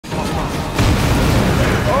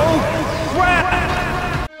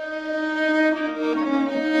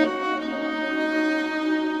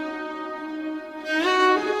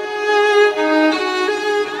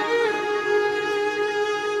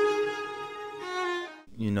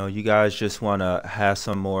you know, you guys just want to have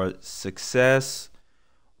some more success,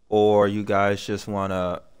 or you guys just want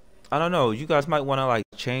to, I don't know, you guys might want to like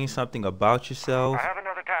change something about I yourself have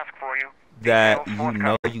another task for you. that Details you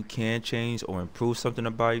know forthcoming. you can change, or improve something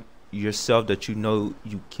about yourself that you know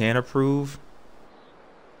you can improve.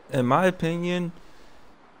 In my opinion,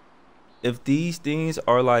 if these things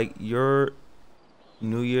are like your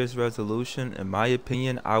New Year's resolution, in my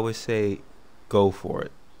opinion, I would say go for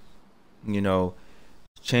it. You know,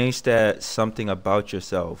 change that something about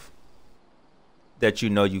yourself that you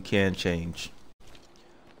know you can change.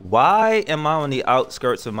 Why am I on the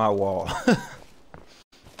outskirts of my wall?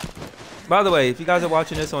 By the way, if you guys are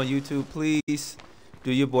watching this on YouTube, please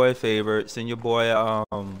do your boy a favor. Send your boy a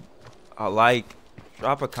like,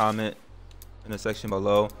 drop a comment in the section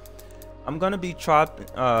below. I'm gonna be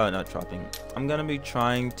I'm gonna be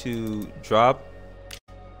trying to drop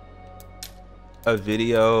a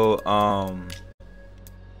video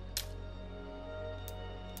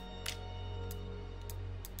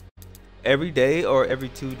every day or every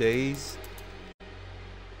 2 days,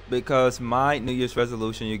 because my New Year's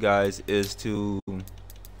resolution, you guys, is to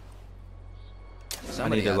Somebody I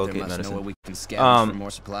need to out locate there must medicine. know where we can scavenge for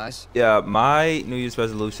more supplies. Yeah, my New Year's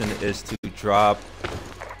resolution is to drop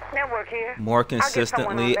Network here. more I'll get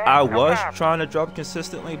someone on consistently. that. I No was problem. trying to drop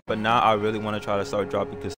consistently, but now I really want to try to start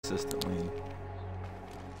dropping consistently.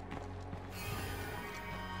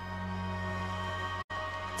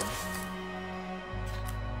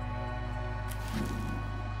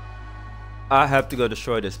 I have to go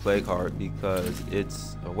destroy this plague heart because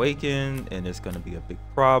it's awakened and it's going to be a big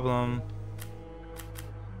problem.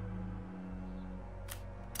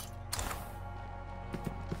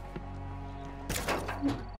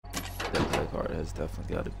 That plague heart has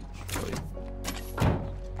definitely got to be destroyed.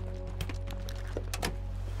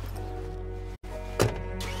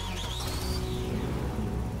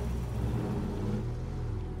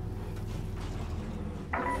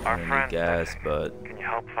 Our I need friends gas, missing. but Can you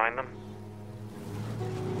help find them?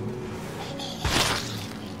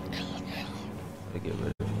 I get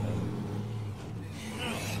rid of him.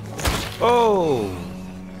 Oh!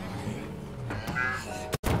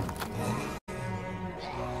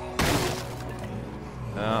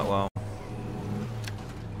 Well,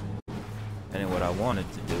 that ain't what I wanted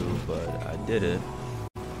to do, but I did it.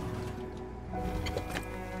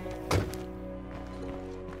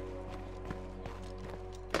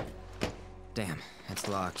 Damn, it's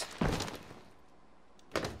locked.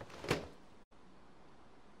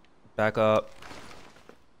 Back up.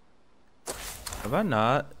 Have I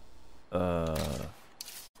not?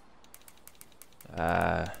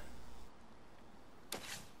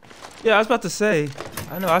 Yeah, I was about to say,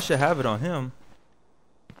 I know I should have it on him.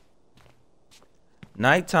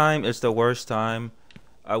 Nighttime is the worst time.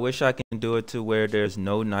 I wish I can do it to where there's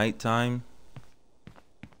no nighttime.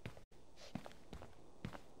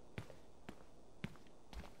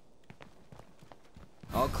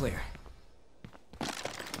 All clear.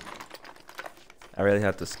 I really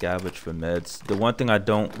have to scavenge for meds. The one thing I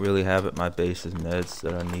don't really have at my base is meds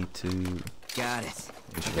that I need to. Got it.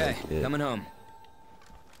 make sure Okay, I get. coming home.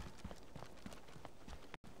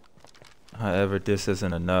 However, this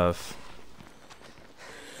isn't enough.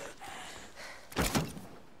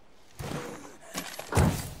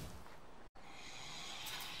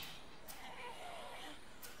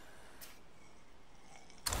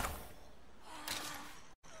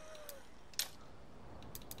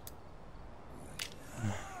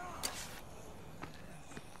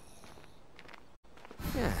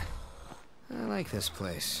 Yeah, I like this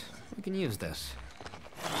place. We can use this.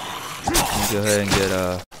 Let me go ahead and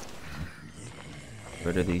get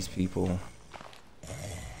rid of these people.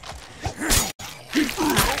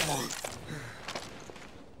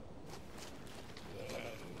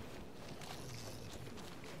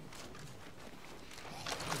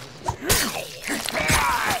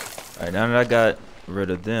 Alright, now that I got rid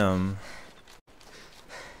of them,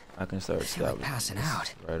 I can start I feel like establishing passing this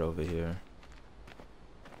out. right over here.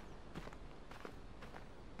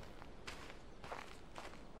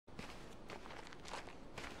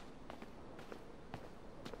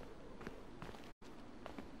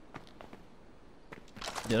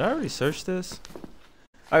 Did I already search this?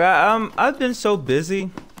 I've been so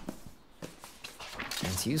busy.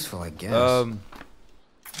 It's useful, I guess.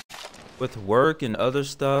 With work and other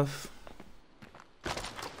stuff.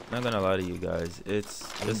 Not gonna lie to you guys, it's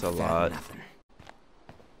Ain't a that lot. nothing.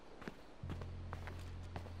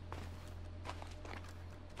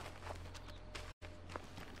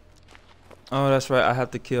 Oh, that's right. I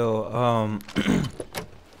have to kill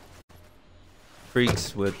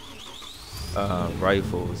freaks with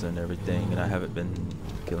rifles and everything, and I haven't been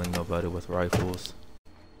killing nobody with rifles.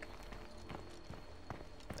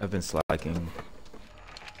 I've been slacking.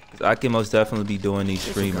 'Cause I can most definitely be doing these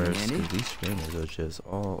streamers. 'Cause these streamers are just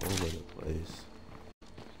all over the place.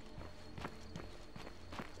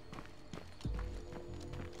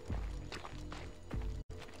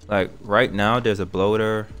 Like right now, there's a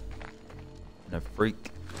bloater and a freak.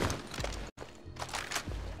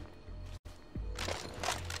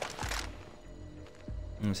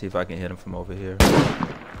 Let me see if I can hit him from over here.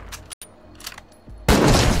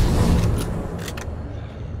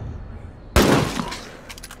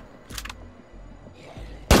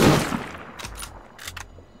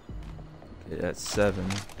 Okay, that's 7.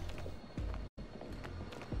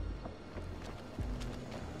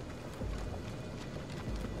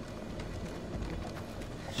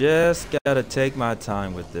 Just gotta take my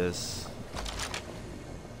time with this.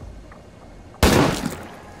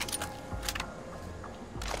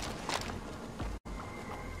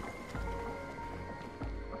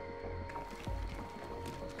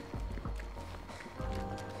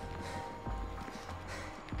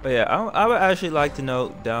 But yeah, I would actually like to know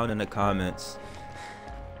down in the comments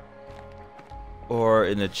or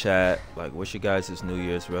in the chat, like, what's your guys' New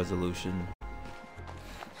Year's resolution?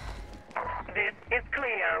 This is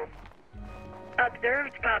Cleo.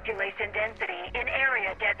 Observed population density in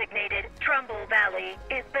area designated Trumbull Valley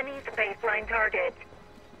is beneath baseline target.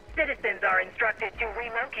 Citizens are instructed to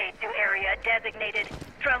relocate to area designated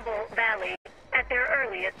Trumbull Valley at their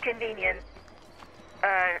earliest convenience.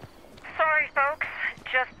 Sorry folks,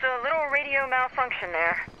 just a little radio malfunction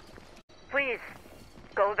there. Please,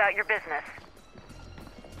 go about your business.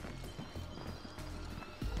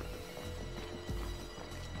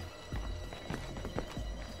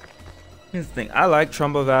 Here's the thing, I like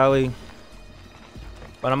Trumbull Valley,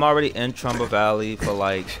 but I'm already in Trumbull Valley for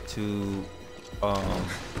like 2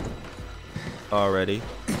 already.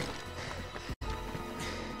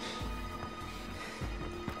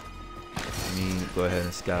 Let me go ahead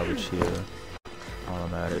and salvage here while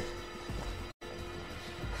I'm at it.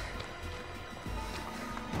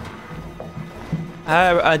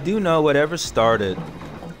 I do know whatever started,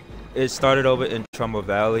 it started over in Trumbull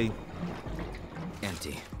Valley.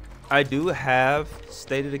 Empty. I do have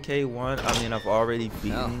State of Decay 1. I mean, I've already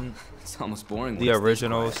beaten It's almost boring. the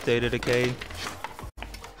original State of Decay.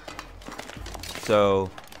 So,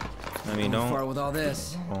 I mean, Going don't far with all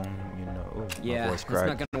this. you know, ooh, my Yeah, voice it's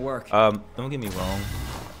cracked. not gonna work. Don't get me wrong.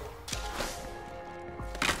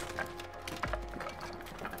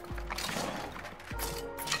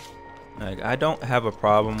 Like, I don't have a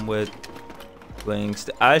problem with playing.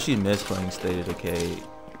 I actually miss playing State of Decay,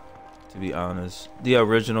 to be honest. The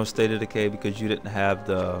original State of Decay, because you didn't have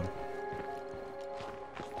the,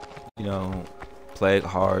 you know, Plague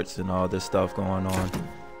Hearts and all this stuff going on.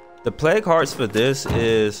 The Plague Hearts for this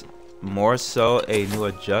is more so a new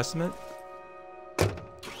adjustment,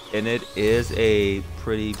 and it is a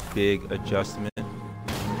pretty big adjustment.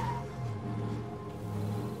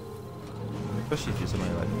 Especially if you're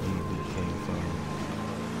somebody like me who came from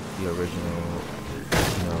the original,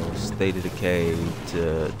 you know, State of Decay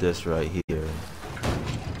to this right here.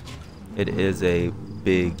 It is a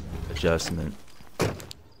big adjustment.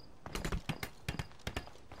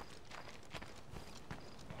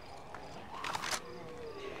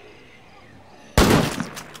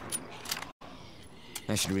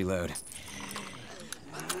 I should reload.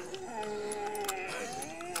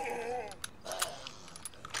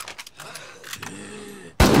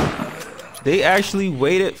 They actually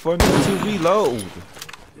waited for me to reload.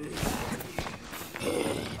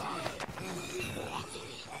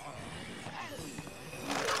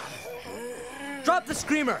 Drop the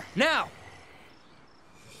screamer now.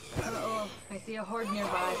 Uh-oh, I see a horde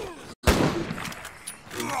nearby.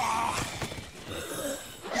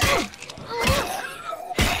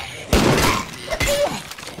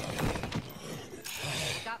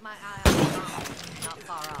 Got my eye on the bomb, not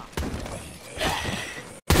far off.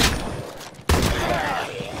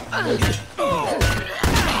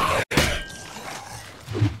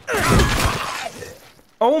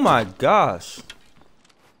 Oh my gosh.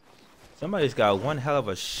 Somebody's got one hell of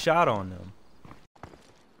a shot on them.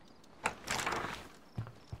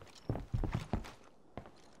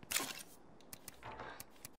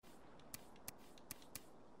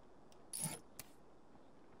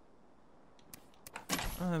 I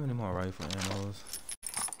don't have any more rifle ammos.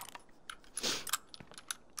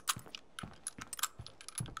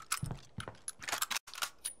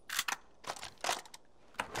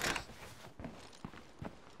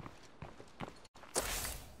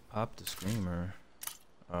 Pop the screamer.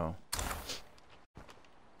 Oh.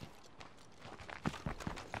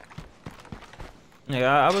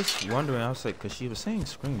 Yeah, I was wondering. I was like, cause she was saying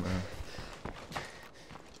screamer.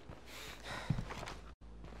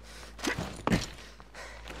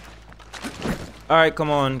 All right, come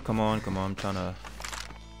on. I'm trying to.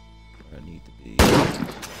 Where I need to be.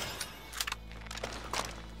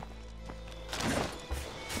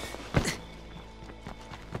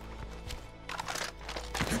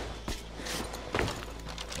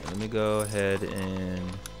 Let me go ahead and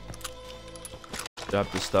drop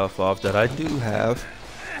the stuff off that I do have.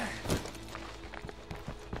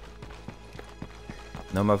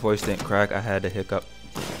 No, my voice didn't crack. I had a hiccup.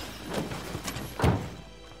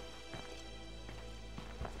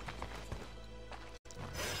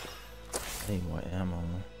 I need more ammo.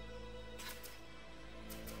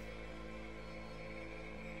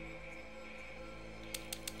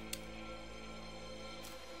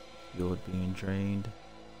 Fuel being drained.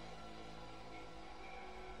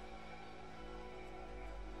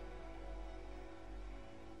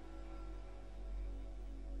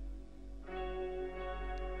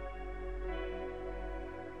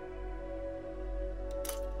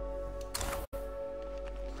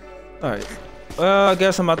 Alright. Well, I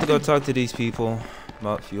guess I'm about to go talk to these people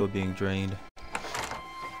about fuel being drained.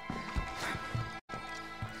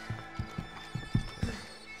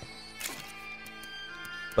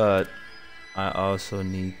 But I also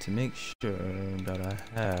need to make sure that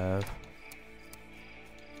I have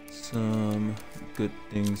some good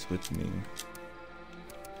things with me.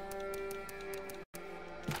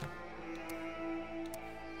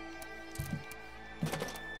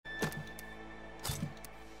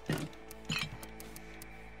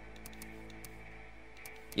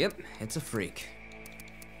 Yep, it's a freak.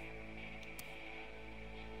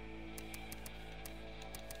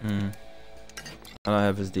 All I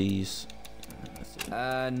have is these.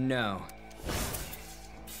 No.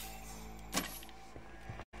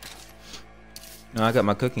 No, I got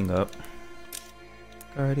my cooking up.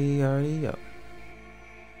 Already up.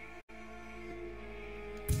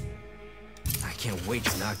 I can't wait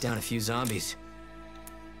to knock down a few zombies.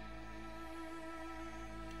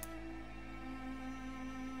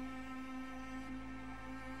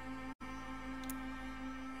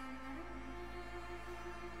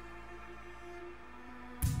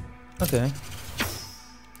 Okay.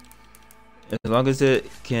 As long as it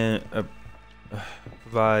can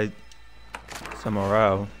provide some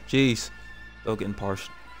morale. Jeez. Still getting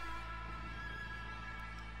partial.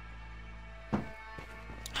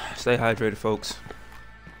 Stay hydrated, folks.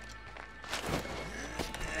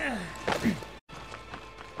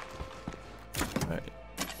 Alright.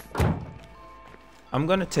 I'm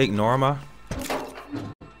gonna take Norma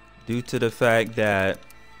due to the fact that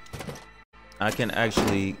I can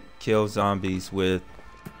actually kill zombies with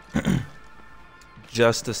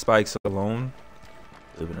just the spikes alone.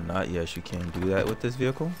 Believe it or not, yes, you can do that with this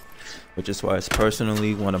vehicle, which is why it's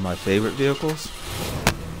personally one of my favorite vehicles,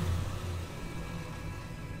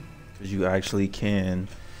 because you actually can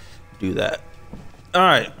do that. All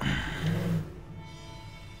right.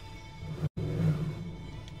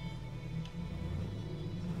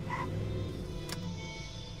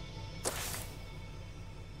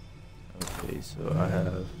 Okay, so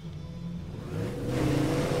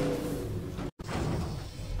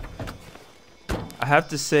I have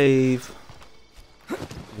to save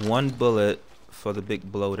one bullet for the big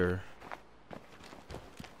bloater.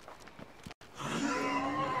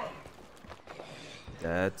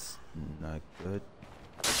 That's not good.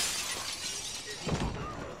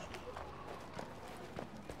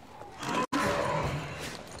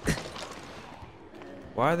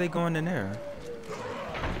 Why are they going in there?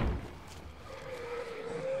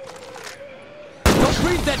 Don't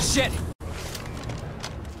breathe that shit!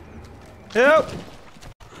 Help!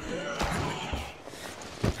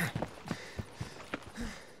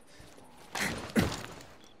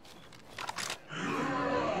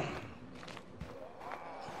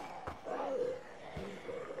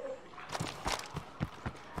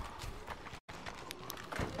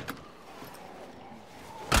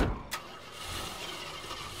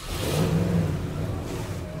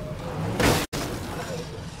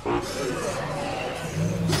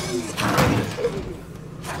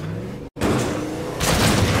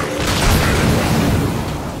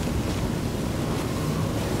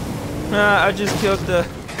 Nah, I just killed the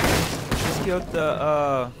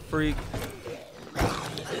freak.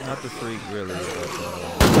 Not the freak really,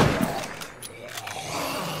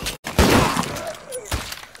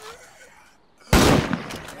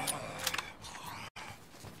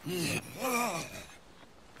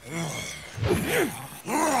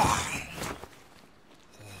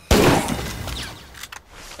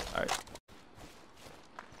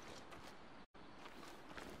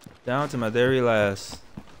 Down to my very last.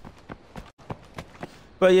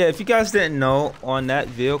 But yeah, if you guys didn't know, on that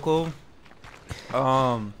vehicle,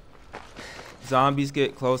 zombies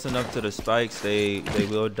get close enough to the spikes, they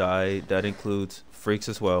will die. That includes freaks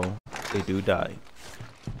as well. They do die.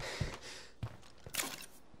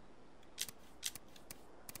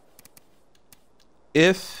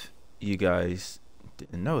 If you guys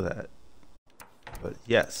didn't know that. But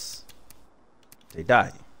yes, they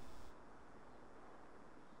die.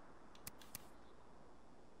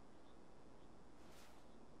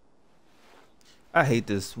 I hate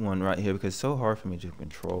this one right here because it's so hard for me to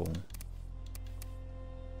control.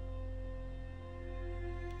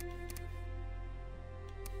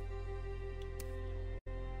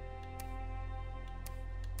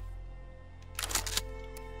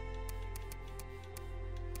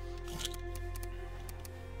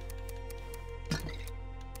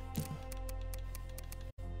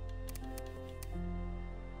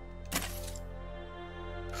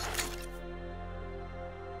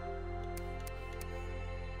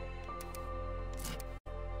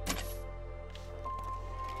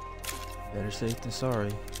 Better safe than sorry.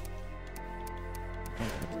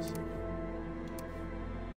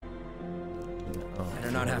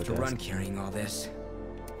 Better not have to run carrying all this.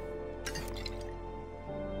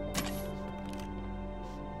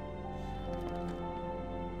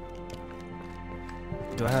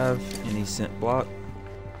 Do I have any scent block?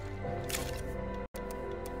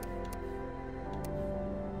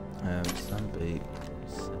 I have some bait.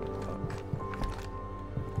 Scent block.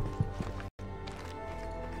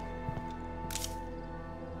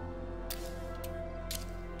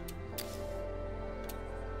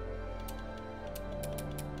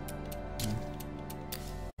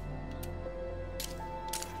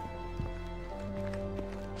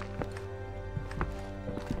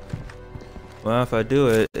 Well, if I do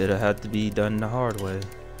it, it'll have to be done the hard way.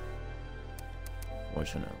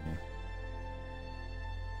 Fortunately.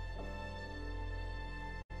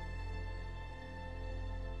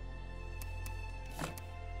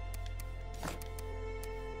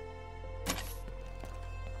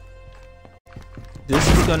 This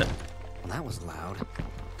is gonna... Well, that was loud.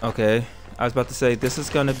 Okay, I was about to say, this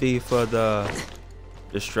is gonna be for the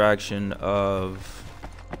distraction of...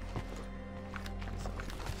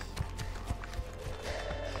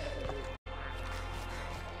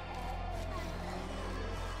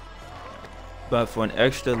 But for an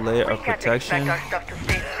extra layer of protection,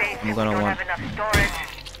 I'm gonna want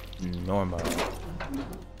normal.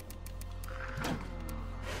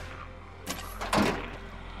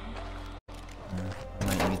 I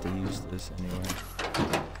might need to use this anyway.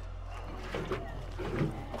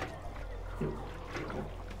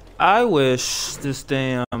 I wish this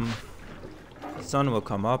damn sun would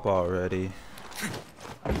come up already.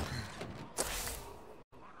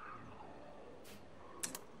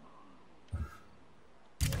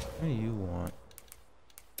 What do you want?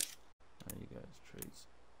 How you guys traits?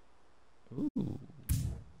 Ooh.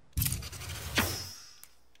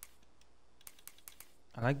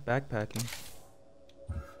 I like backpacking.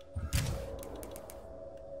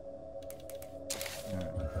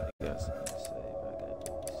 Alright, I guess I'm gonna save. I got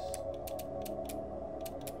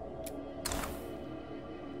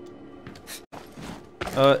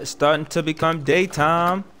this. It's starting to become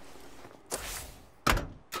daytime.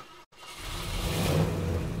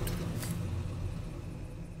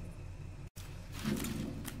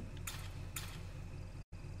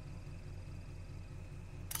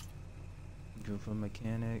 Group of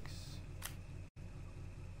mechanics.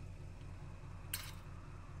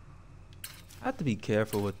 I have to be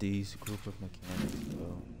careful with these group of mechanics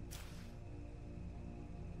though.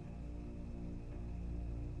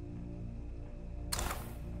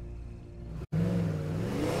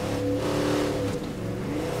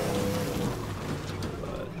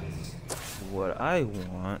 But what I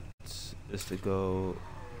want is to go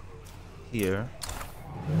here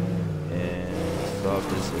and solve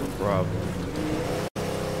this problem.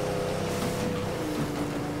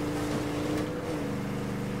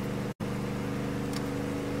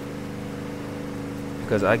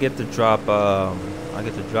 Because I get to drop a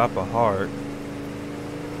heart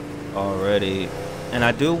already, and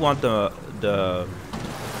I do want the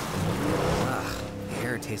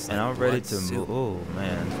Air tastes like and I'm ready blood to soup. move. Oh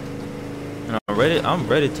man, and I'm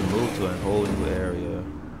ready to move to a whole new area.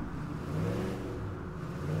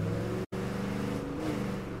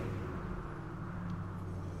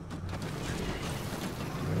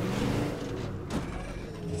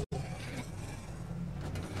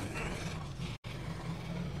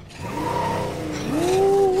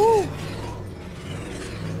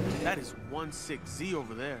 That is 1-6Z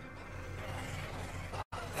over there.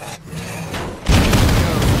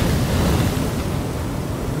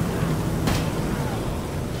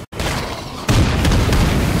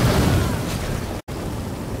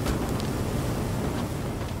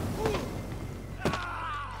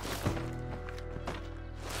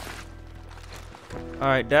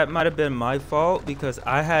 Alright, that might have been my fault because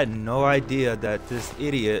I had no idea that this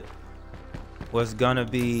idiot was gonna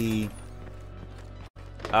be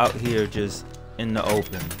out here just in the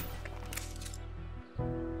open.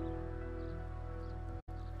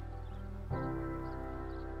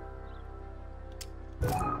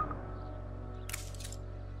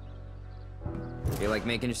 Feel like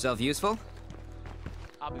making yourself useful?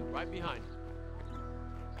 I'll be right behind.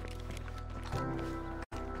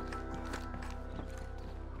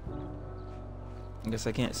 I guess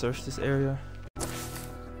I can't search this area.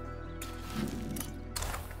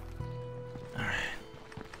 Alright.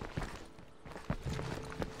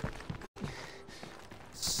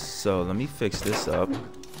 So let me fix this up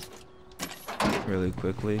really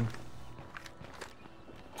quickly.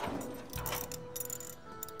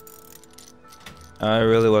 I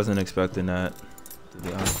really wasn't expecting that, to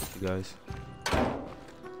be honest with you guys.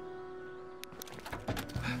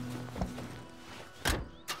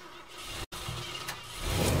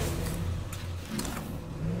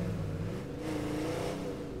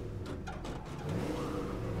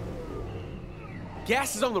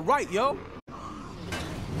 Gas is on the right, yo.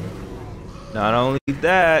 Not only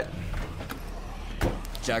that,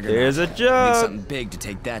 Juggernaut. there's a Need jug. something big to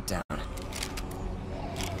take that down.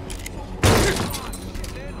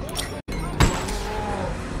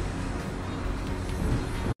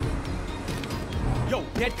 Yo,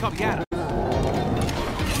 dead coming at us.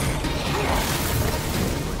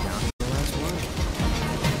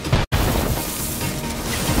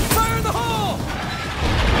 Fire in the hole!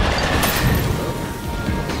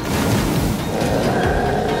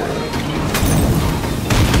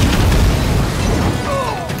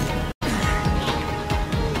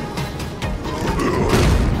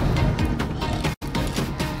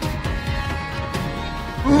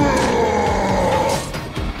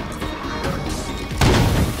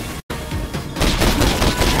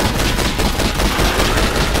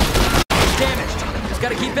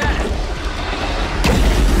 Gotta keep at it.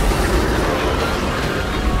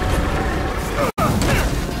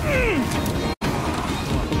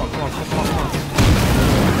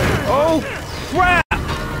 Oh, crap!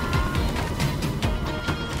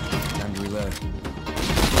 Time to reload.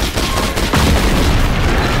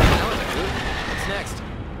 What's next?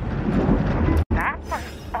 That was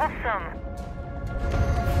awesome.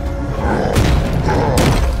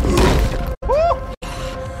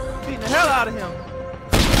 Beating the hell out of him.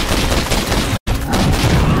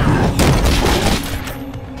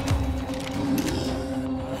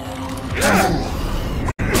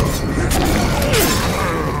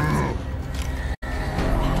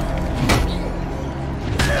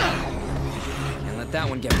 And let that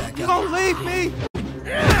one get back You up. gonna leave me?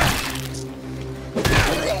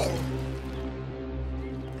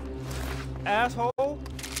 Asshole.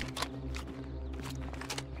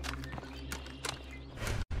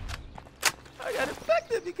 I got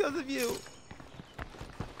infected because of you.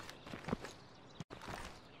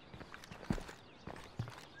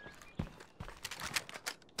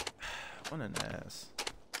 What an ass.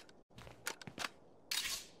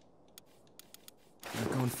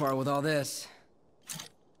 Not going far with all this.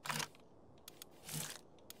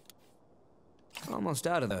 Almost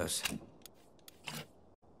out of those.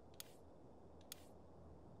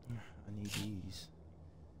 I need these.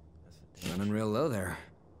 That's the thing. Running real low there.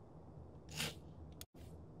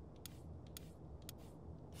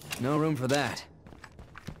 No room for that.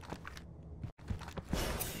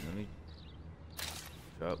 Let me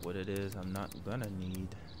drop what it is I'm not gonna need.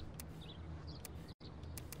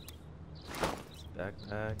 This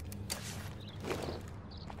backpack.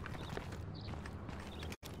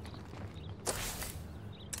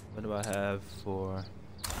 What do I have for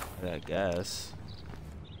that gas?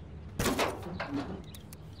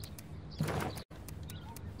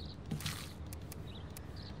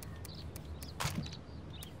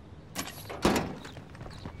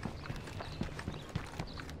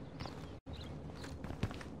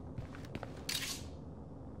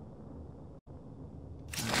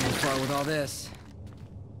 Not going far with all this.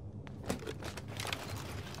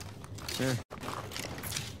 Sure.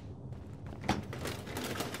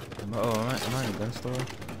 Am I in a gun store?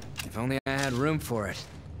 If only I had room for it.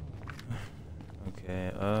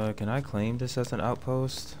 Okay, can I claim this as an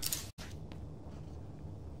outpost?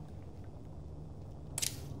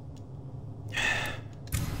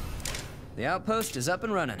 The outpost is up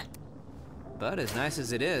and running. But as nice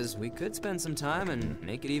as it is, we could spend some time and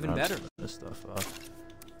make it even I'll better. set this stuff up.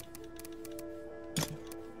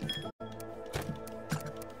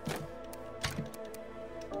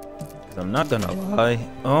 I'm not gonna lie.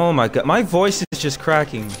 Oh my god, my voice is just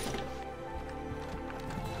cracking.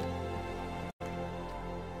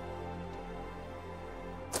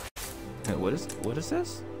 Hey, what is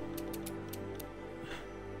this?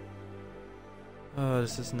 Oh,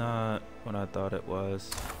 this is not what I thought it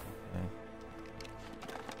was. Okay.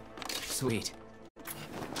 Sweet.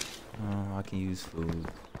 Oh, I can use food.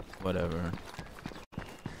 Whatever.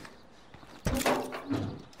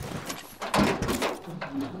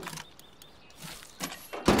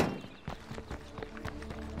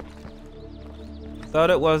 Thought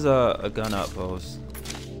it was a gun outpost.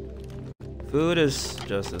 Food is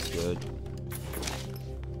just as good.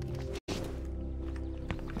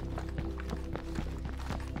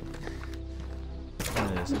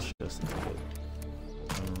 This is just as good.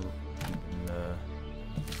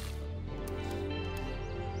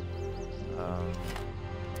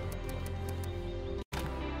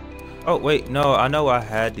 Oh wait, no, I know I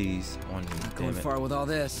had these on me. Not going Damn it. far with all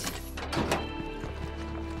this.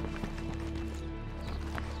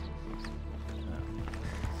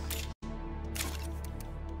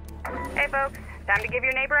 Hey folks, time to give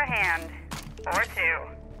your neighbor a hand. Or two.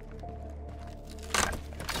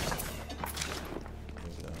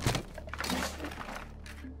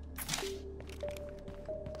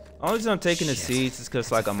 Only reason I'm taking the Shit. seeds is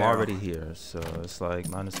because like I'm Feral. already here, so it's like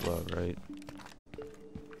might as well, right?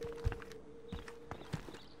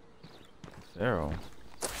 Feral.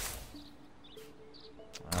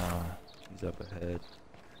 Ah, he's up ahead.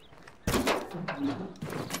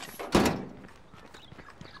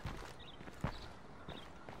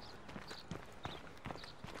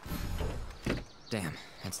 Damn,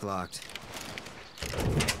 it's locked.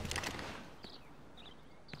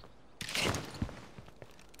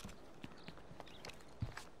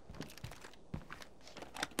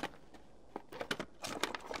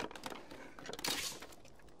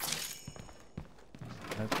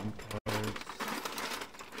 Packing parts.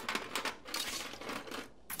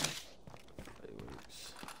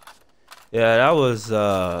 Fireworks. Yeah, that was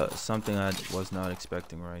something I was not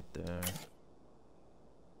expecting right there.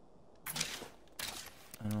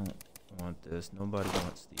 I don't want this. Nobody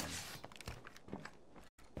wants these.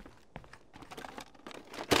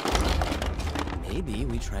 Maybe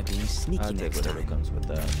we try being sneaky I'll take next whatever time. comes with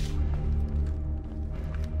that.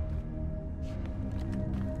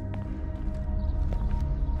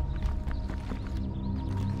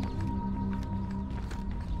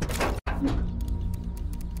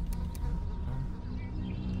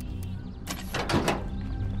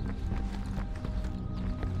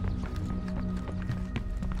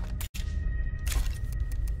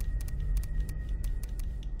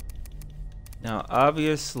 Now,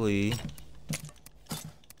 obviously,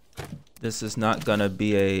 this is not gonna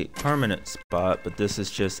be a permanent spot, but this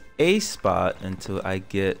is just a spot until I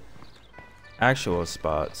get actual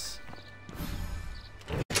spots.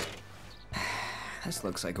 This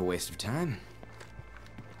looks like a waste of time.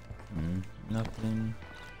 Nothing.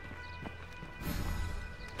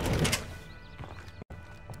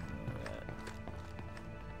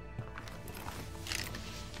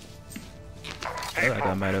 I feel like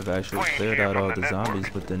I might have actually cleared out all the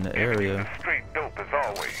zombies within the area. Straight dope as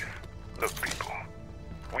always. Look, people,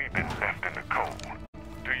 we've been left in the cold.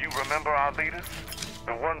 Do you remember our leaders?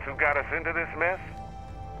 The ones who got us into this mess?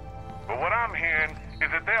 But what I'm hearing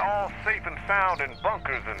is that they're all safe and sound in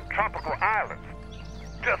bunkers and tropical islands.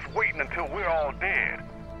 Just waiting until we're all dead.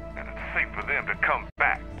 And it's safe for them to come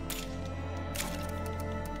back.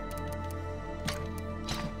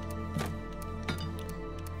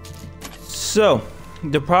 So,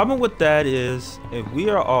 the problem with that is, if we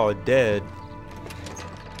are all dead,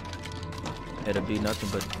 it'll be nothing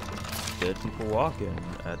but dead people walking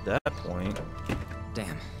at that point.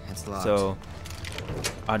 Damn, it's locked. So,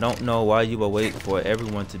 I don't know why you would wait for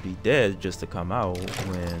everyone to be dead just to come out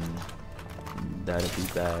when that'd be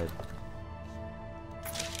bad.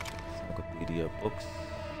 Encyclopedia books.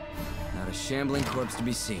 Not a shambling corpse to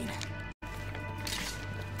be seen.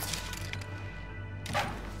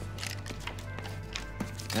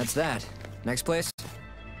 That's that. Next place?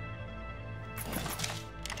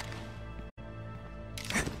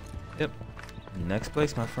 Yep. Next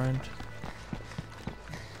place, my friend.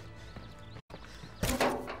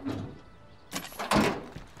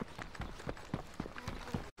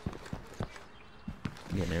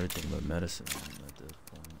 Getting everything but medicine at this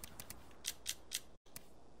point.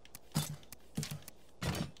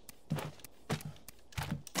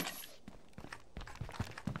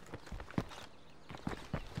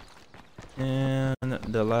 And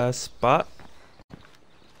the last spot.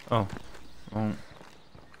 Oh.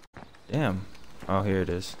 Damn. Oh, here it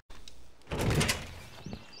is.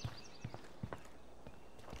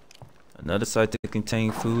 Another site that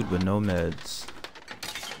contains food but no meds.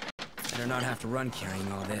 Better not have to run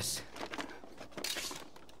carrying all this.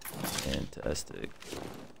 Fantastic.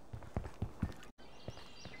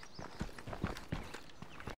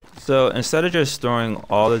 So instead of just throwing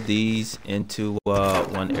all of these into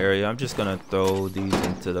one area, I'm just gonna throw these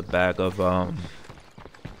into the back of I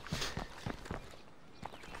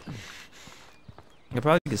could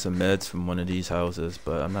probably get some meds from one of these houses,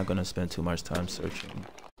 but I'm not gonna spend too much time searching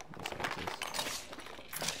these houses.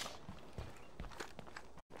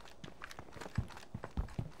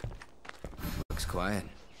 Looks quiet.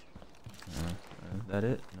 Is that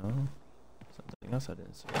it? No? Something else I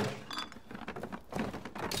didn't search.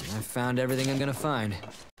 I found everything I'm gonna find.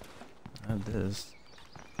 I have this.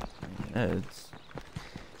 Meds.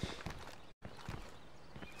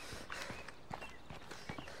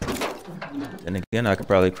 And again, I could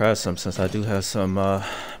probably craft some since I do have some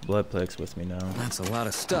blood plagues with me now. That's a lot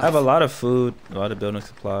of stuff. I have a lot of food, a lot of building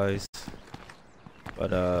supplies,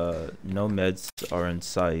 but no meds are in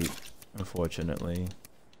sight, unfortunately.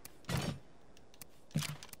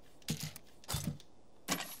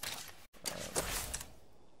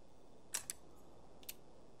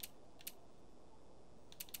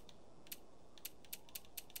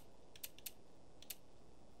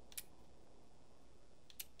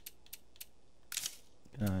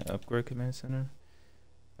 Upgrade command center.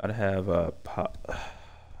 Gotta have knowledge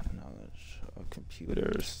of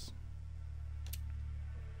computers.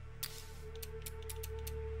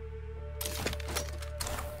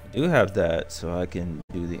 I do have that, so I can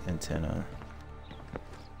do the antenna.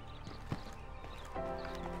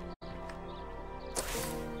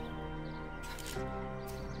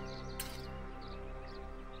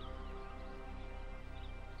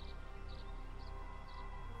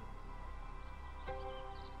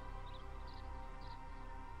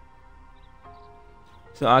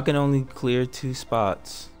 So I can only clear 2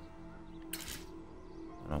 spots.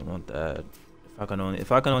 I don't want that.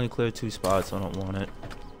 If I can only clear 2 spots, I don't want it.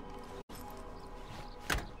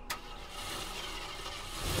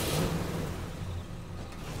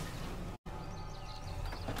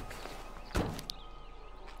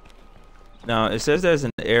 Now it says there's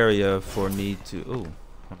an area for me to. Ooh, hold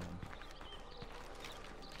on.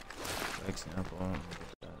 For example.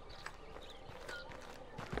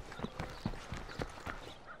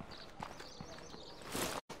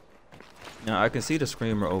 Now I can see the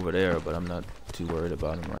screamer over there, but I'm not too worried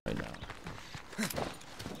about him right now.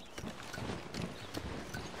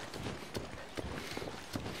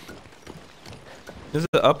 Is it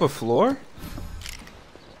the upper floor?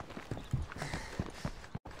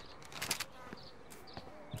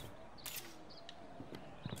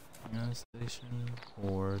 Gas station,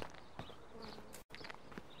 horde.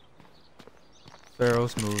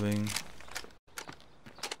 Pharaoh's moving.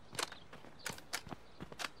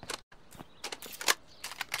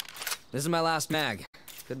 This is my last mag.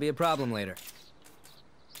 Could be a problem later.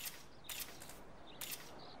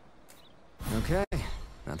 Okay,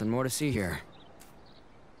 nothing more to see here.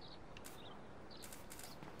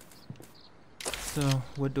 So,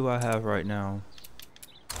 what do I have right now?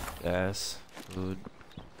 Gas, food.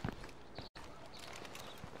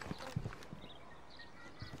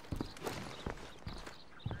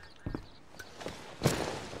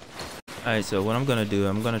 Alright, so what I'm gonna do,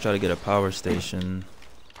 I'm gonna try to get a power station.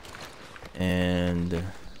 And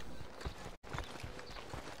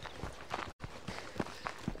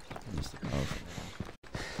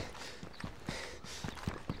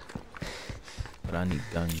but I need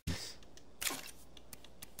guns.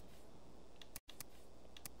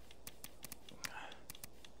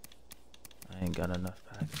 I ain't got enough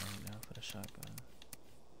packing right now for the shotgun.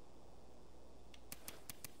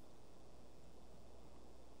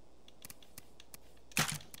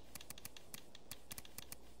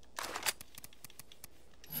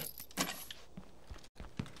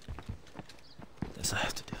 I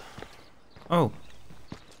have to do. Oh,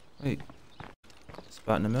 wait.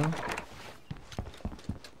 Spot in the middle.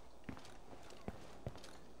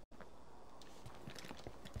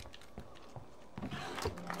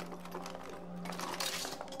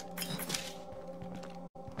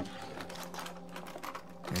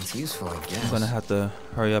 It's useful, I guess. I'm gonna have to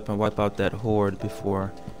hurry up and wipe out that horde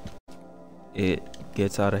before it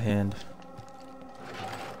gets out of hand.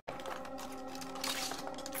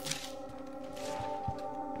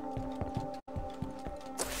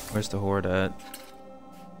 Where's the horde at?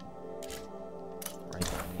 Right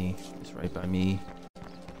by me. It's right by me.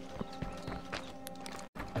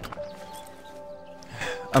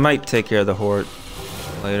 I might take care of the horde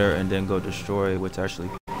later and then go destroy what's actually.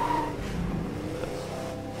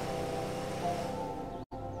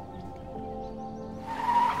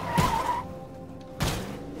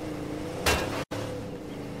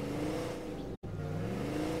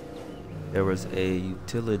 There was a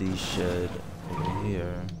utility shed over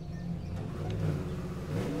here.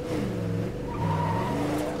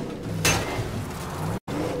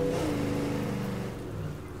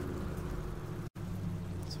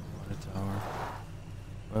 It's a water tower.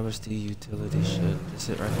 Where was the utility shed? Is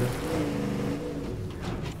it right here?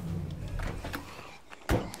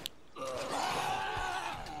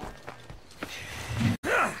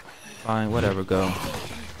 Fine, whatever, go.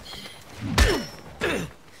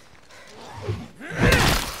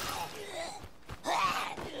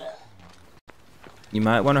 You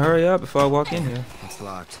might want to hurry up before I walk in here. It's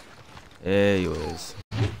locked. There you is.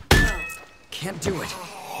 Can't do it.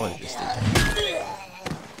 What is this thing?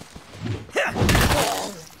 Come on.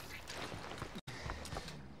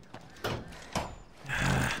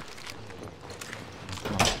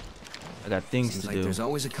 I got things Seems to like do. there's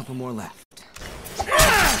always a couple more left.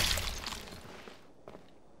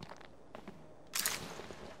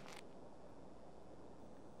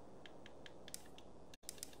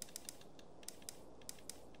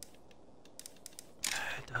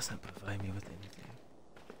 It doesn't provide me with anything.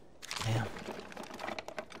 Damn.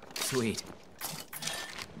 Sweet.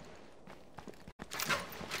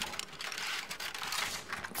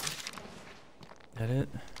 That it?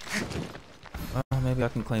 Well, maybe I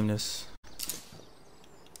can claim this.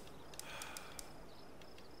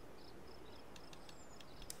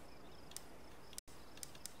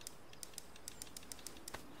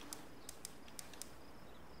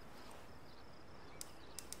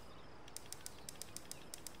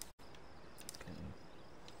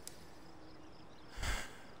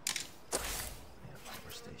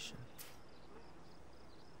 Power station.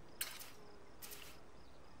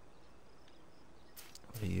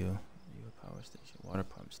 What are you? Are you a power station? Water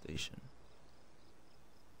pump station.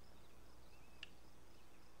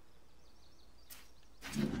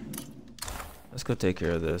 Let's go take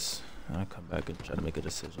care of this. I'll come back and try to make a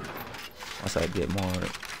decision. Once I get more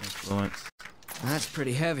influence. That's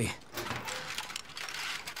pretty heavy.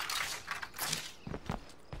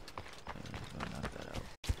 Knock that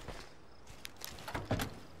out.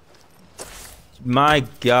 My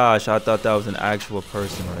gosh, I thought that was an actual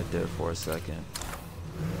person right there for a second.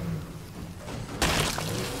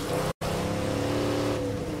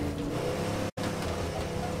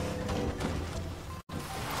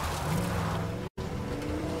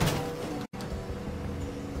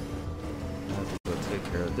 I have to go take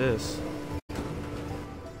care of this.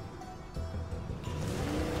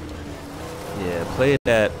 Yeah, play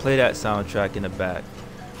that soundtrack in the back.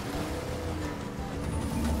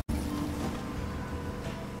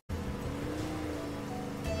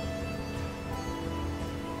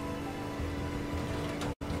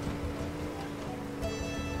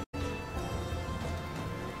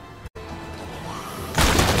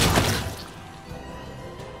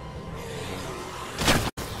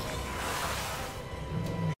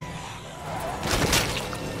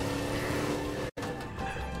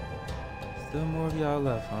 Still more of y'all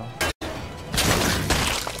left, huh?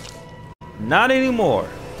 Not anymore.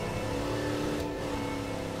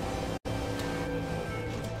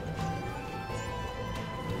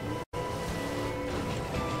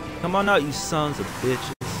 Come on out, you sons of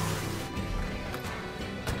bitches.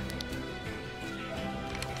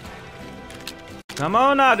 Come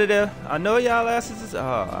on out of there. I know y'all asses is. Oh,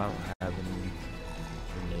 I don't have any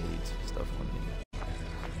grenades and stuff on me.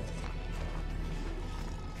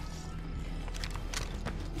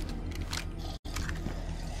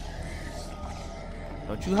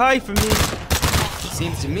 Don't you hide from me. It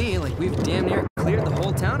seems to me like we've damn near cleared the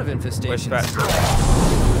whole town of Where's infestations. faster?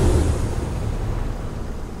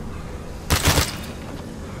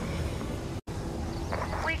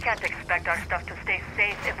 We can't expect our stuff to stay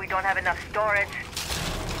safe if we don't have enough storage.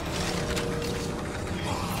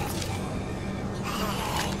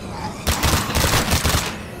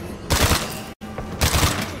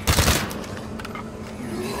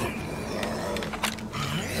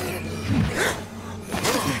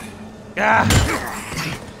 Ah!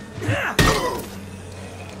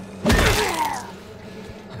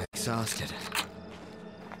 I'm exhausted.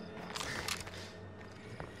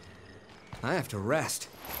 I have to rest.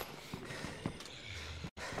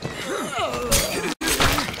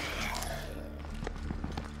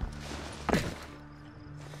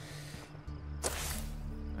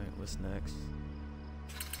 Alright, what's next?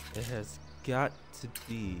 It has got to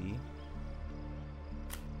be.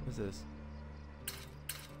 What's this?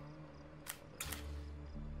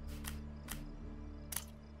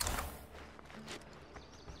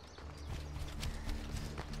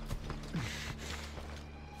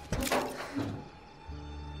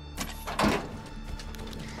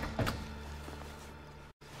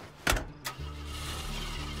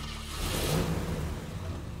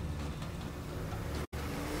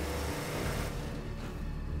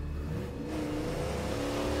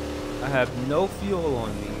 I have no fuel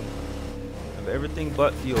on me. I have everything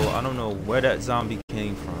but fuel. I don't know where that zombie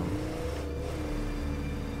came from.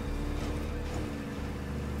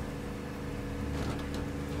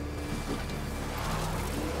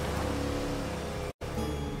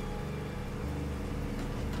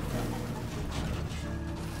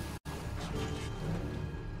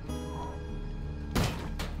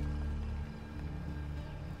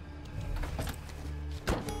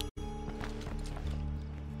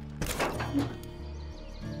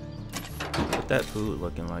 What that food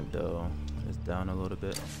looking like though? It's down a little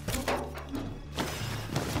bit.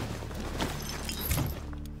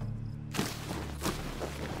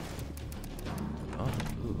 Oh,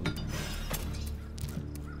 food.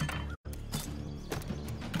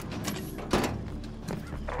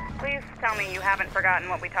 Please tell me you haven't forgotten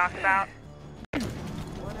what we talked about.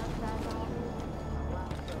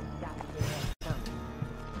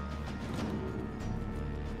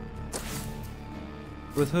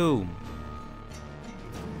 With who?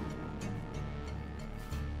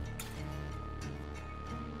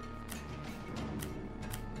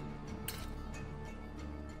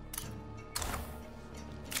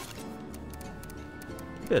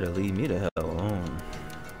 Better leave me the hell alone.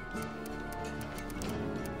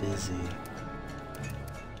 Busy.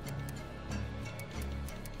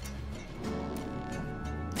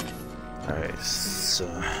 Alright, so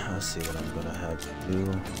let's see what I'm gonna have to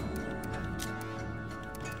do.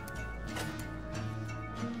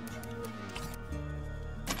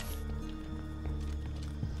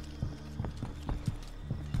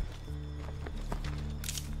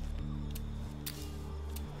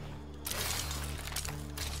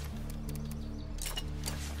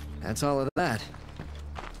 That's all of that.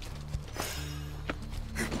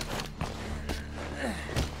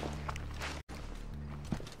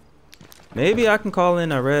 Maybe I can call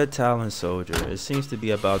in a Red Talon soldier. It seems to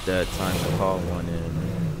be about that time to call one in.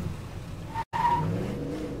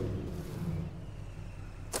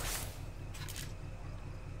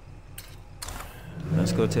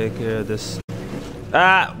 Let's go take care of this.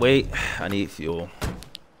 Ah, wait. I need fuel.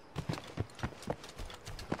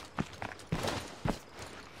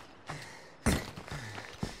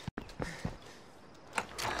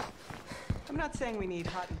 I'm not saying we need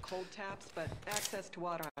hot and cold taps, but access to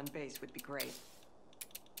water on base would be great.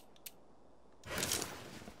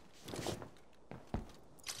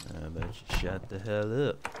 I bet you shut the hell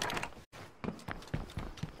up.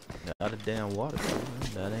 Got a damn water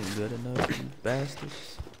cooler. That ain't good enough, you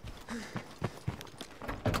bastards.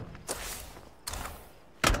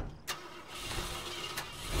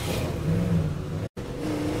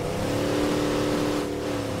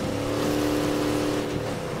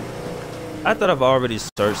 I thought I've already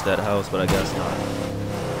searched that house, but I guess not.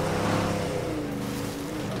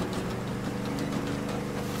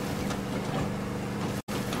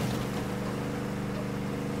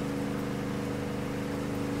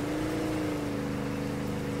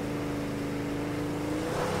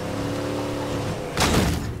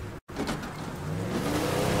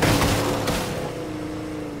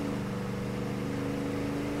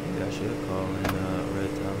 Maybe I should call in a Red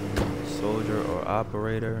Talon soldier or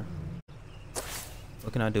operator.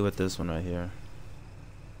 What can I do with this one right here?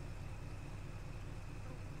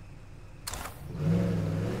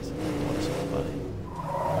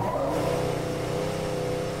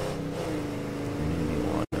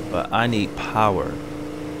 But I need power.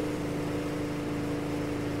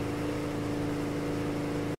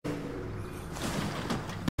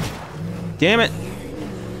 Damn it!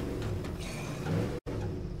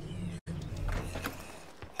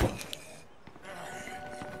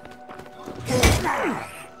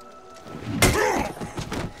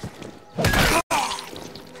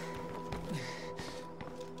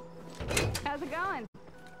 How's it going?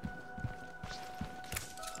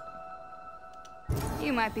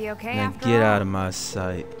 You might be okay Now after get all. out of my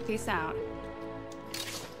sight. Peace out.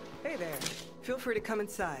 Hey there. Feel free to come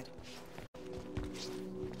inside.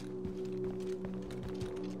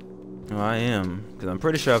 Oh, I am, because I'm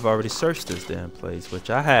pretty sure I've already searched this damn place, which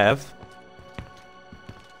I have.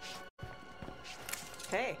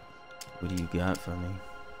 Hey. What do you got for me?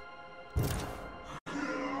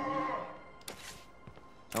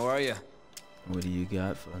 How are you? What do you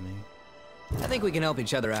got for me? I think we can help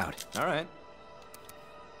each other out. All right.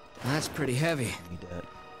 That's pretty heavy. Need that.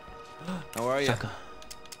 How are you? Sucker.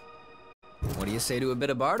 What do you say to a bit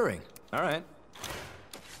of bartering? All right.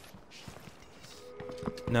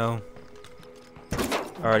 No.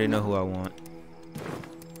 I already know who I want.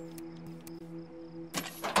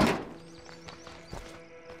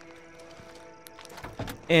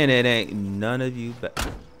 And it ain't none of you back.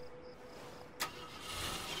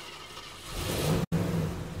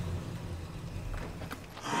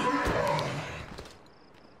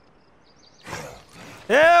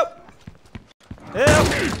 Help! Help!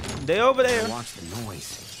 They over there. Watch the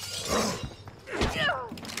noise.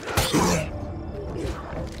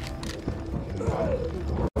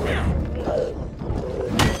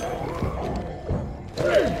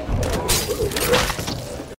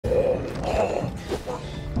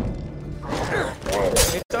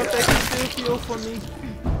 They thought they could still kill for me.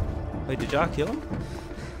 Wait, did y'all kill him?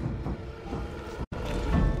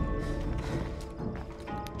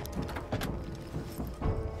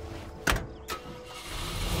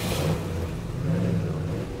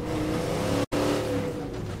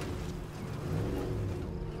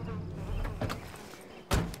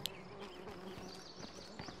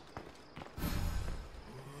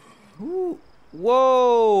 Ooh.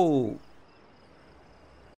 Whoa!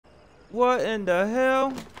 What in the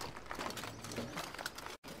hell?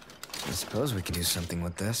 I suppose we could do something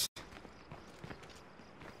with this.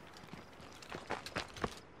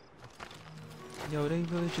 Yo, they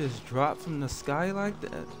really just dropped from the sky like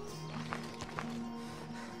that?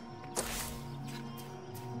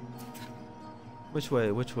 Which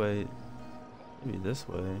way? Which way? Maybe this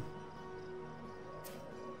way.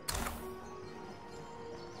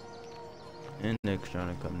 And Nick's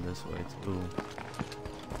trying to come this way too.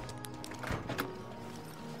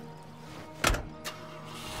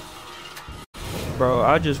 Bro,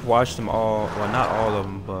 I just watched them all. Well, not all of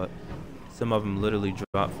them, but some of them literally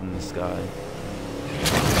dropped from the sky.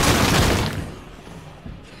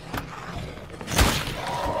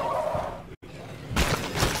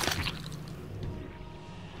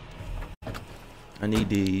 I need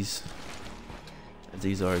these, as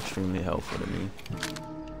these are extremely helpful to me.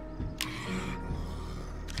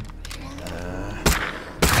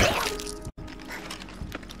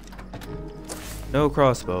 No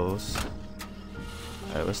crossbows.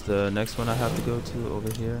 Alright, what's the next one I have to go to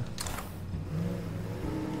over here?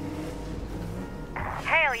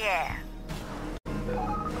 Hell yeah.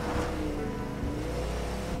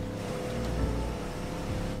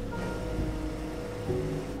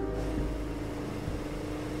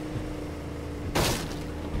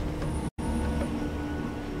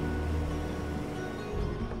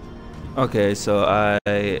 Okay, so I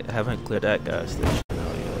haven't cleared that gas station out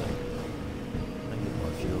yet. I get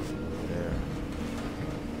more fuel from over there.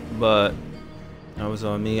 But that was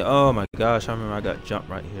on me. Oh my gosh, I remember I got jumped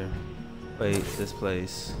right here. Wait, this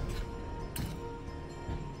place.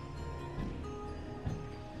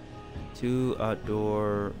 2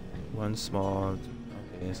 outdoor, 1 small.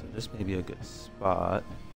 Okay, so this may be a good spot.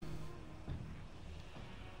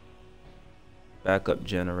 Backup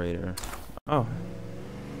generator. Oh.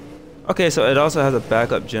 Okay, so it also has a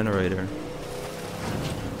backup generator.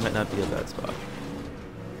 Might not be a bad spot.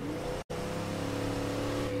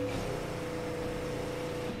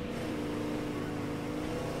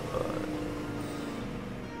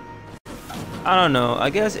 I don't know. I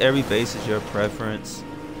guess every base is your preference,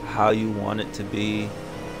 how you want it to be.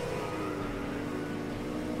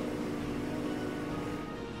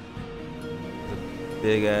 There's a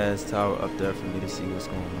big ass tower up there for me to see what's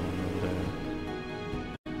going on over there.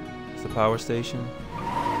 It's the power station.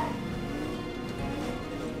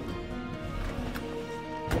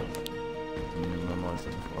 I'm always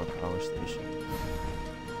looking for a power station.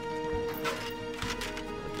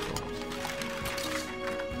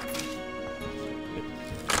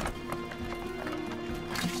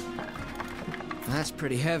 That's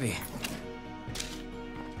pretty heavy.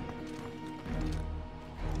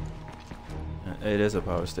 It is a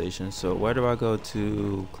power station. So where do I go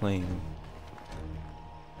to claim?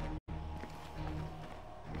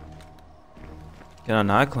 Can I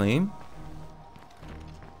not claim?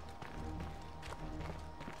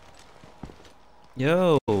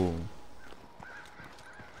 Yo.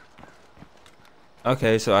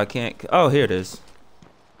 Okay, so I can't. Oh, here it is.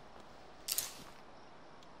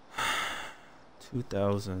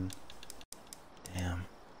 2,000. Damn.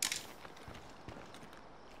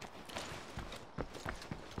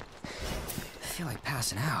 I feel like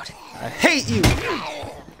passing out. I hate you.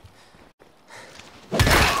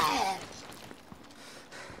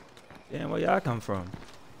 Damn, where y'all come from?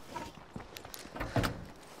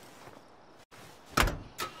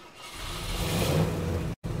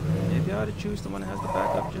 Maybe I ought to choose the one that has the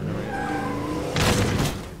backup generator.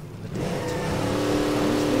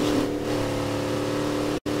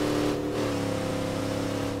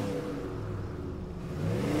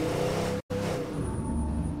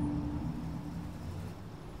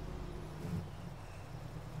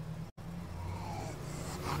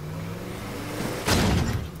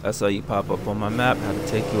 That's how you pop up on my map, how to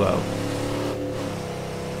take you out.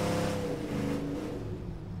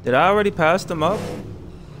 Did I already pass them up?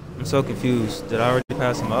 I'm so confused. Did I already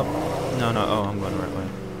pass him up? No, no. Oh, I'm going the right way.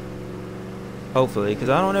 Hopefully, because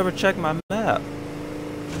I don't ever check my map.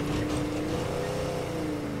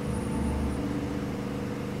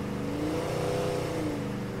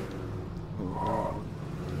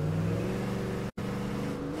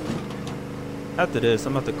 After this,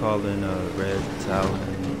 I'm about to call in Red Tower.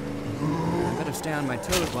 I better stay on my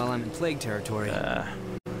toes while I'm in plague territory.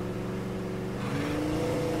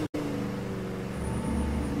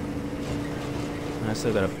 I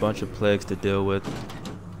still got a bunch of plagues to deal with.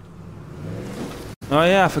 Oh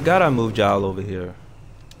yeah, I forgot I moved y'all over here.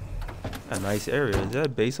 A nice area. Is that a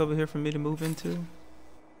base over here for me to move into?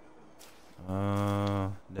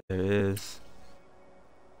 There is.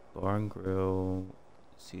 Bar and grill.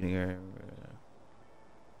 Seating area.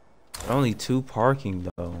 Only 2 parking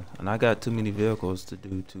though. And I got too many vehicles to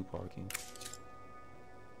do 2 parking.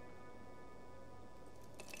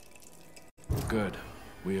 Good.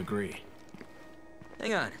 We agree.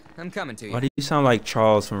 Hang on, I'm coming to you. Why do you sound like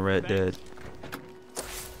Charles from Red Dead?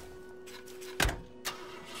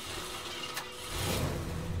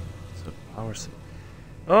 It's a power seat.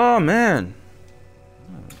 Oh man!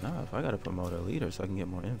 Oh, no, if I gotta promote a leader so I can get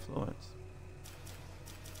more influence.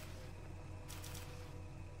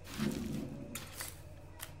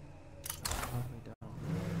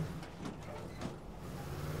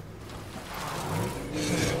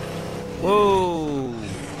 Whoa!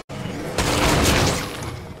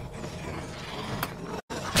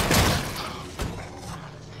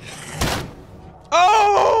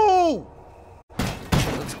 Oh!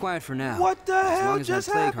 Looks quiet for now. What the As hell long as just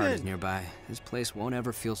that plague heart is happened? nearby, this place won't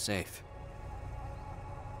ever feel safe.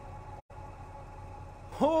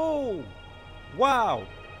 Oh! Wow!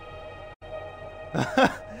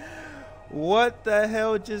 What the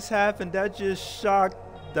hell just happened? That just shocked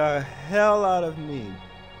the hell out of me.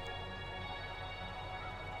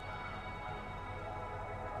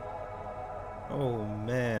 Oh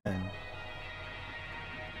man.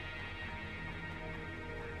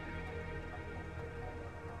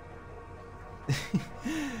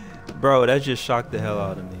 Bro, that just shocked the hell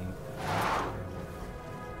out of me.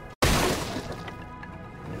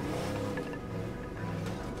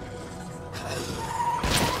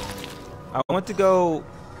 I want to go.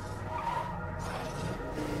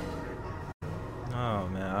 Oh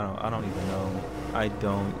man, I don't even know. I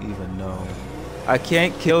don't even know. I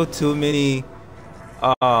can't kill too many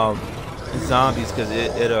zombies because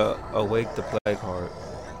it'll awake the plague heart.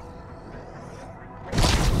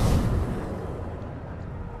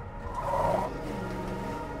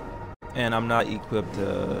 And I'm not equipped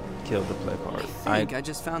to kill the plague heart. I think I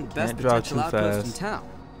just found the best can't draw potential too outpost in fast. town.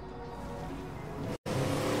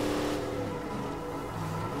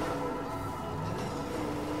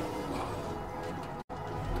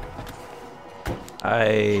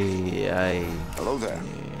 Hello there.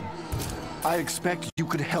 I expect you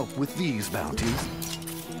could help with these bounties.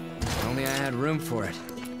 If only I had room for it.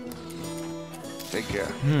 Take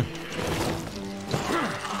care. I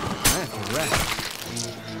have to rest.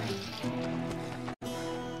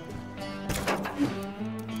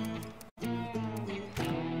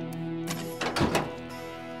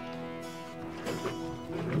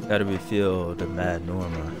 Gotta refill the Mad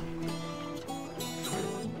Norma.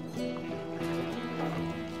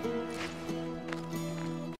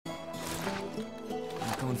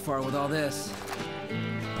 Not going far with all this.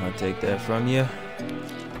 I'll take that from you.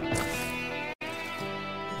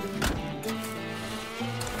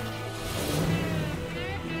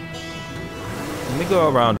 Let me go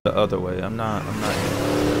around the other way. I'm not.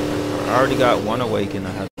 I already got one awakened.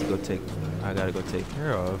 I gotta go take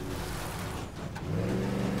care of.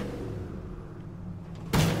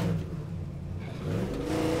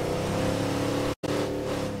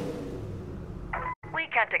 We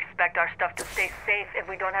can't expect our stuff to stay safe if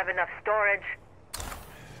we don't have enough storage.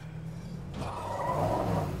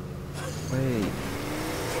 Wait.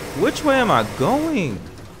 Which way am I going?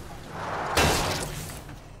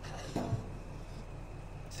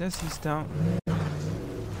 It says he's down. Am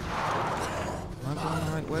I going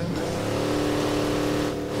the right way?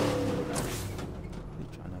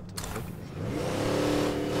 Try not to look at this.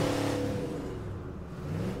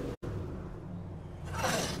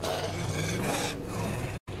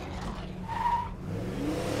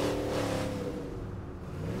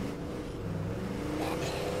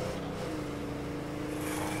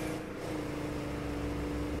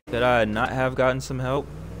 Could I not have gotten some help?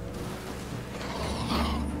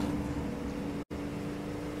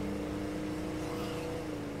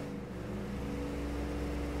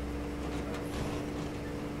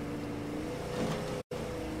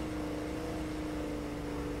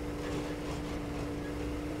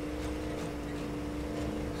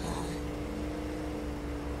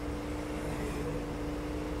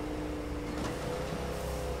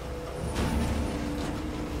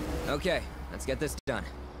 Okay, let's get this done.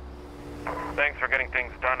 Thanks for getting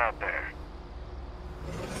things done out there.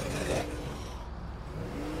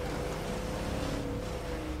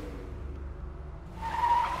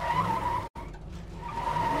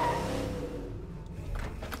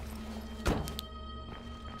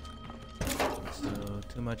 So,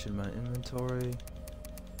 too much in my inventory.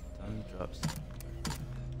 Time drops.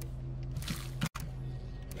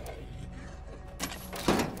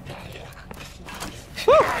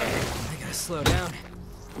 I gotta slow down.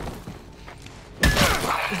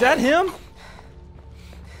 Is that him?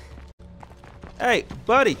 Hey,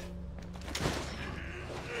 buddy.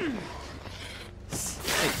 If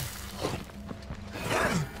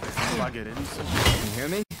I get in, Can you hear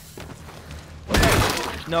me?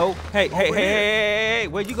 No. Hey,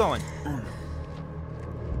 where you going? Come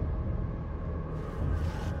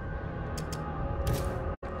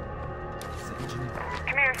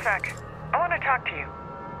here a sec. I want to talk to you.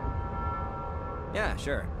 Yeah,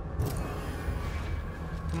 sure.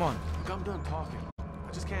 Come on. Look, I'm done talking.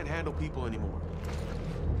 I just can't handle people anymore.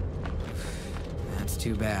 That's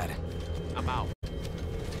too bad. I'm out.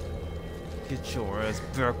 Get your ass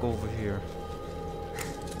back over here.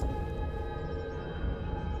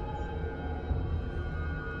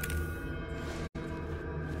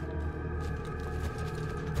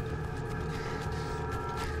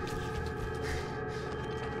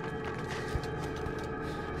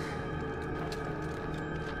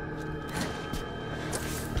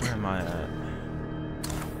 Where am I at?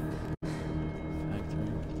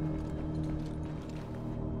 Factory.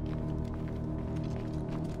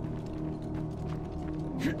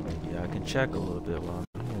 Yeah, I can check a little bit while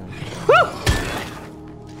I'm here.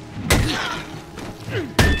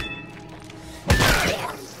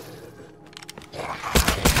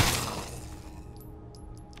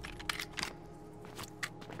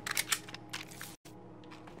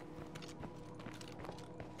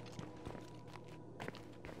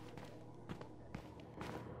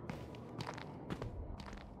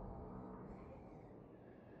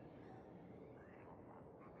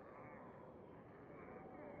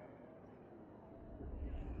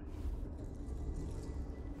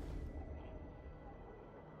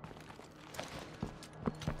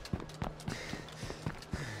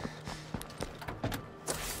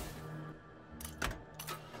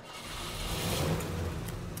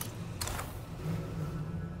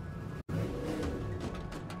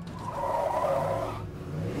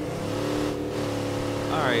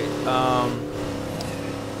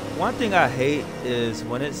 One thing I hate is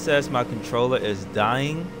when it says my controller is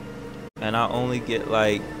dying and I only get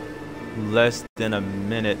like less than a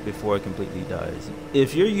minute before it completely dies.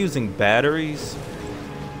 If you're using batteries,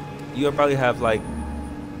 you'll probably have like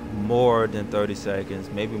more than 30 seconds,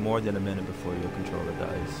 maybe more than a minute before your controller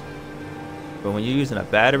dies. But when you're using a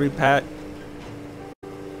battery pack,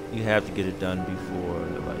 you have to get it done before,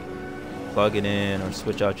 like plug it in or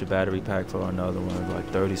switch out your battery pack for another one, like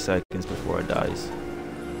 30 seconds before it dies.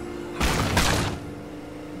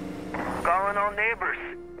 Calling all neighbors.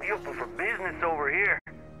 We open for business over here.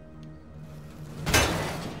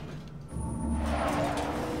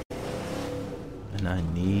 And I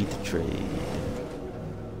need to trade.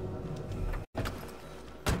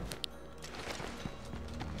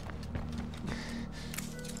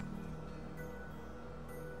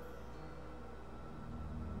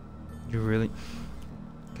 You really...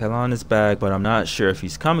 Kalon is back, but I'm not sure if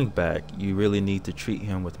he's coming back. You really need to treat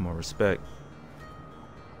him with more respect.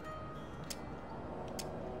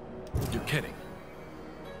 You're kidding.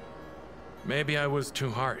 Maybe I was too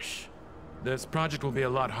harsh. This project will be a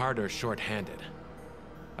lot harder short-handed.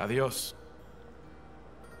 Adios.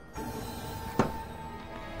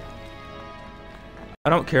 I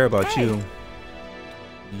don't care about you.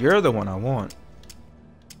 You're the one I want.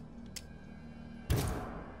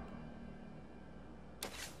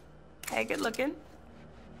 Hey, good looking.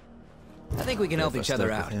 I think we can help If I each other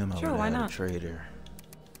stuck out. with him, I Sure, would've why had not? A trader.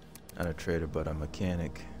 Not a trader, but a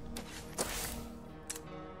mechanic.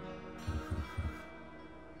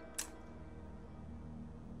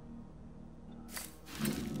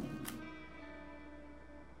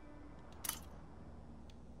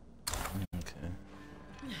 Okay.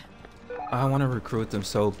 I want to recruit them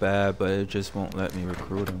so bad, but it just won't let me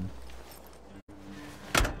recruit them. I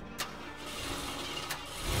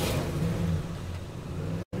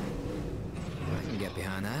can get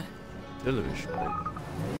behind that. Delivery strike.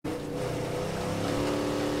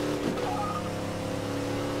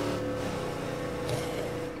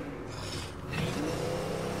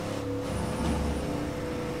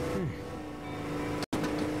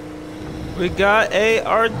 We got a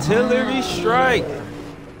artillery strike.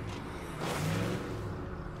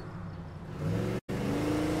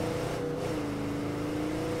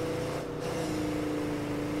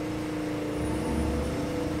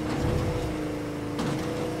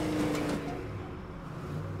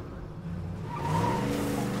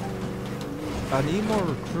 I need more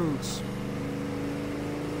recruits.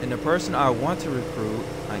 And the person I want to recruit,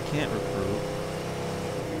 I can't recruit.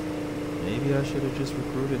 Maybe I should have just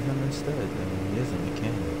recruited him instead. I mean, he is a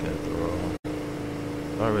mechanic after all.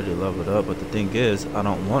 He's already leveled up, but the thing is, I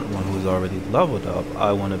don't want one who's already leveled up.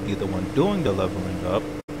 I want to be the one doing the leveling up.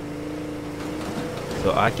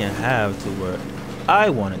 So I can have to where I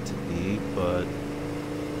want it to be, but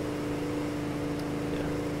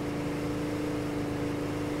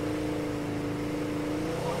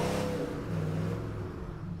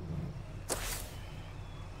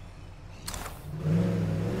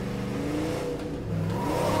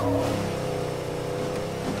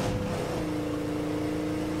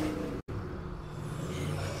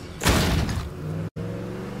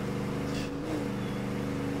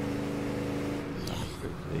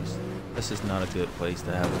this is not a good place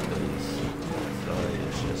to have a base. Sorry,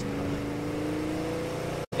 it's just not.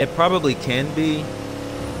 It probably can be,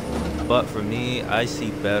 but for me, I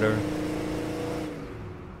see better.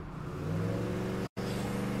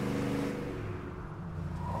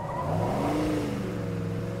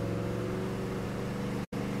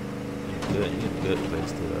 Good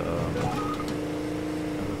place to have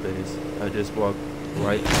a base. I just walked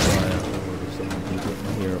right by or someone can get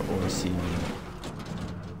me here or see me.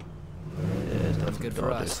 That's good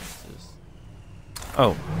for us.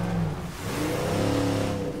 Oh.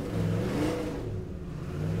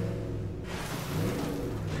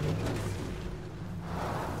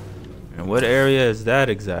 And what area is that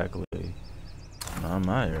exactly? Not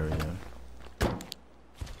my area.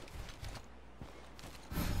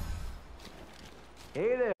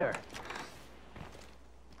 Hey there.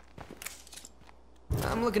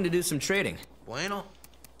 I'm looking to do some trading. Bueno.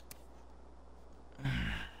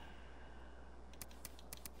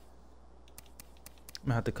 I'm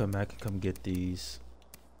gonna have to come back and come get these.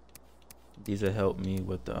 These will help me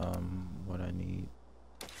with what I need.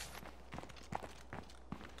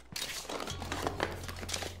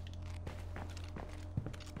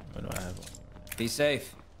 What do I have on here? Be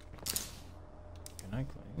safe. Can I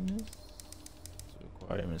claim this? This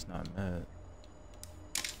requirement's not met.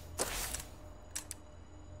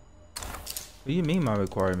 What do you mean my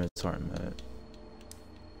requirements aren't met?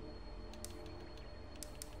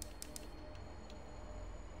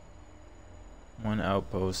 One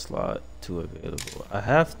outpost slot, 2 available. I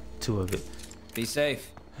have 2 of it. Be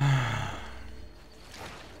safe. I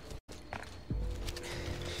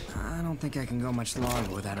don't think I can go much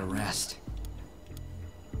longer without a rest.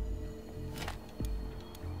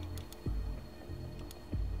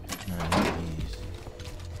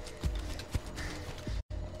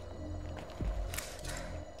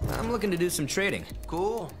 I'm looking to do some trading.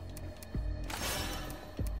 Cool.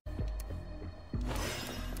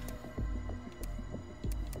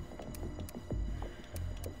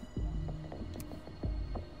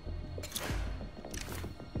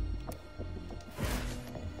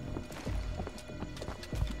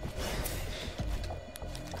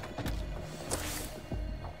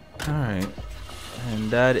 Alright,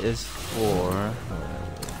 and that is for...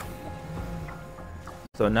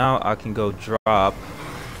 So now I can go drop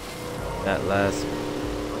that last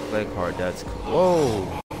leg heart that's...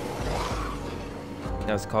 Whoa!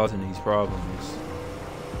 That's causing these problems.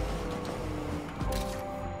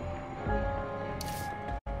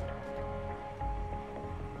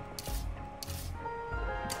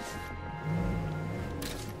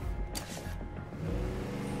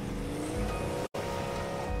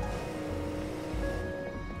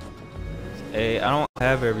 Hey, I don't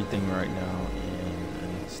have everything right now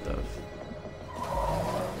and stuff.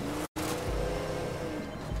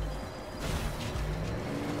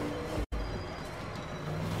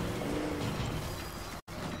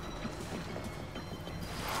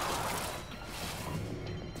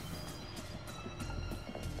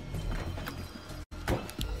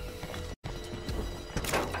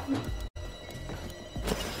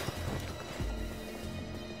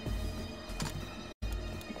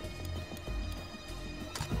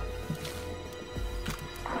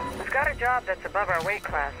 Got a job that's above our weight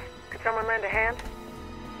class. Could someone lend a hand?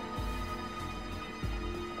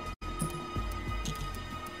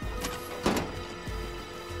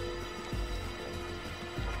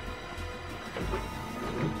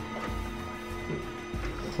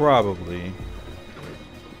 Probably.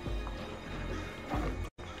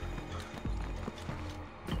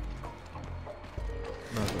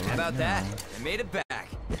 How about that? I made it back.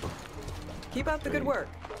 Keep up the good work.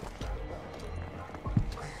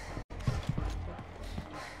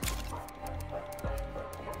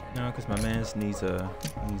 No, because my man needs a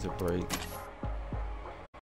break.